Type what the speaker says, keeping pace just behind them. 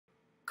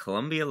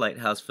Columbia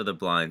Lighthouse for the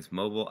Blind's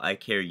mobile eye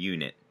care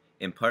unit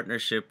in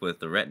partnership with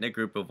the Retina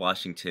Group of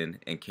Washington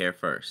and Care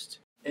First.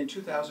 In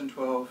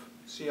 2012,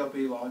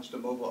 CLB launched a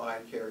mobile eye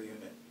care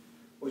unit,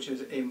 which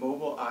is a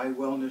mobile eye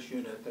wellness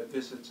unit that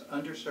visits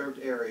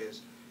underserved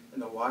areas in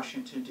the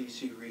Washington,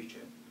 D.C.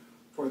 region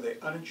for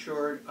the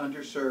uninsured,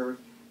 underserved,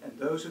 and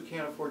those who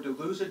can't afford to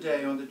lose a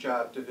day on the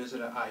job to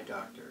visit an eye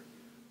doctor.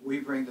 We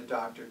bring the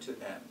doctor to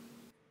them.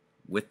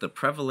 With the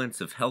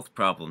prevalence of health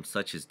problems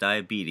such as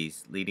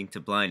diabetes leading to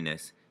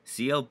blindness,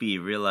 CLB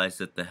realized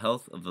that the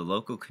health of the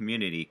local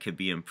community could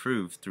be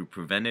improved through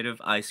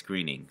preventative eye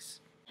screenings.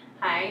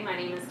 Hi, my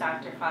name is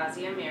Dr.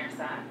 Fazia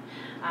Mirza.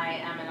 I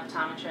am an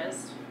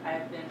optometrist.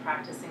 I've been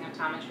practicing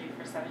optometry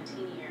for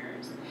 17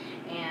 years,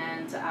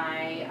 and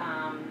I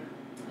am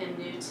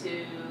new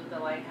to the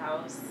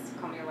Lighthouse,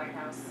 Columbia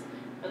Lighthouse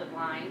for the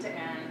Blind,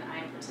 and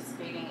I'm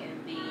participating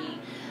in the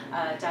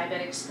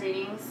diabetic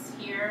screenings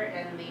here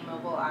in the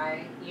mobile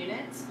eye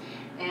unit.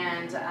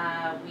 And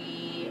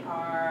we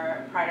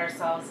pride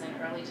ourselves in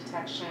early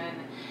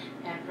detection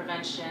and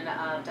prevention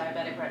of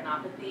diabetic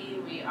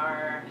retinopathy. We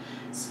are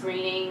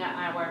screening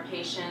our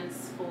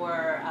patients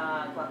for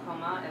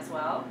glaucoma as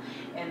well,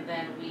 and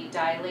then we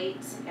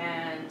dilate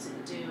and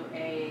do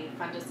a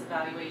fundus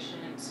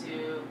evaluation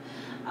to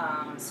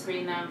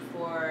screen them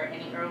for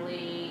any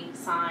early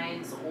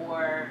signs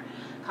or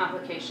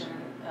complication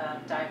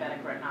of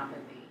diabetic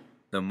retinopathy.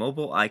 The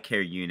mobile eye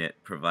care unit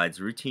provides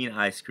routine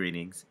eye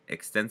screenings,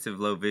 extensive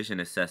low vision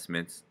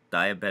assessments,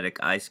 diabetic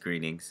eye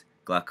screenings,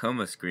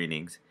 glaucoma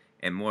screenings,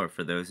 and more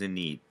for those in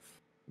need.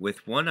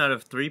 With 1 out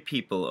of 3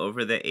 people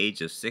over the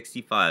age of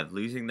 65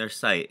 losing their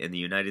sight in the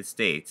United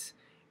States,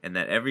 and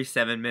that every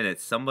 7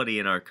 minutes somebody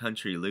in our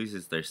country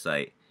loses their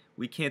sight,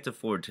 we can't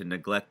afford to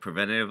neglect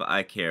preventative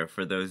eye care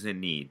for those in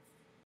need.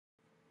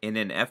 In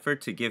an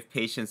effort to give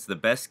patients the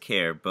best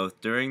care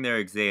both during their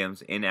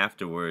exams and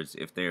afterwards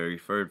if they are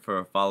referred for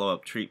a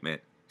follow-up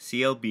treatment,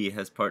 CLB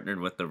has partnered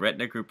with the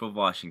Retina Group of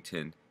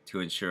Washington to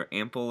ensure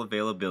ample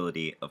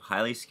availability of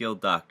highly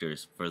skilled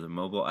doctors for the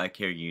mobile eye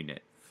care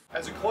unit.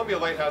 As a Columbia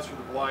Lighthouse for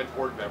the Blind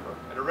board member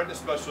and a retina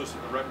specialist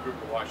in the Retina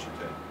Group of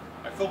Washington,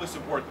 I fully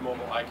support the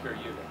mobile eye care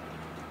unit.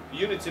 The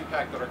unit's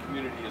impact on our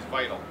community is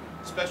vital,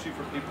 especially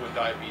for people with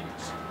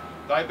diabetes.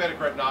 Diabetic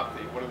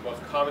retinopathy, one of the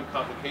most common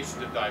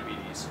complications of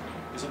diabetes,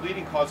 is a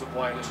leading cause of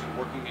blindness in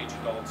working-age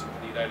adults in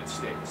the United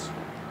States.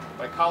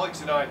 My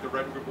colleagues and I at the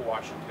Retina Group of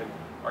Washington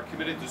are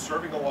committed to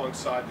serving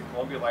alongside the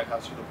Columbia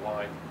Lighthouse for the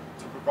Blind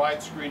to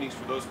provide screenings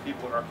for those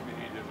people in our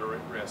community that are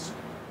at risk.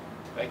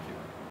 Thank you.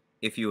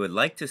 If you would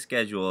like to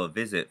schedule a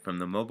visit from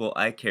the mobile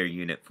eye care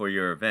unit for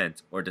your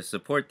event or to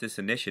support this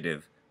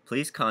initiative,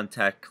 please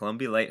contact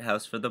Columbia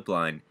Lighthouse for the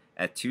Blind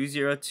at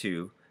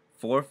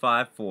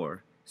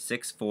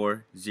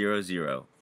 202-454-6400.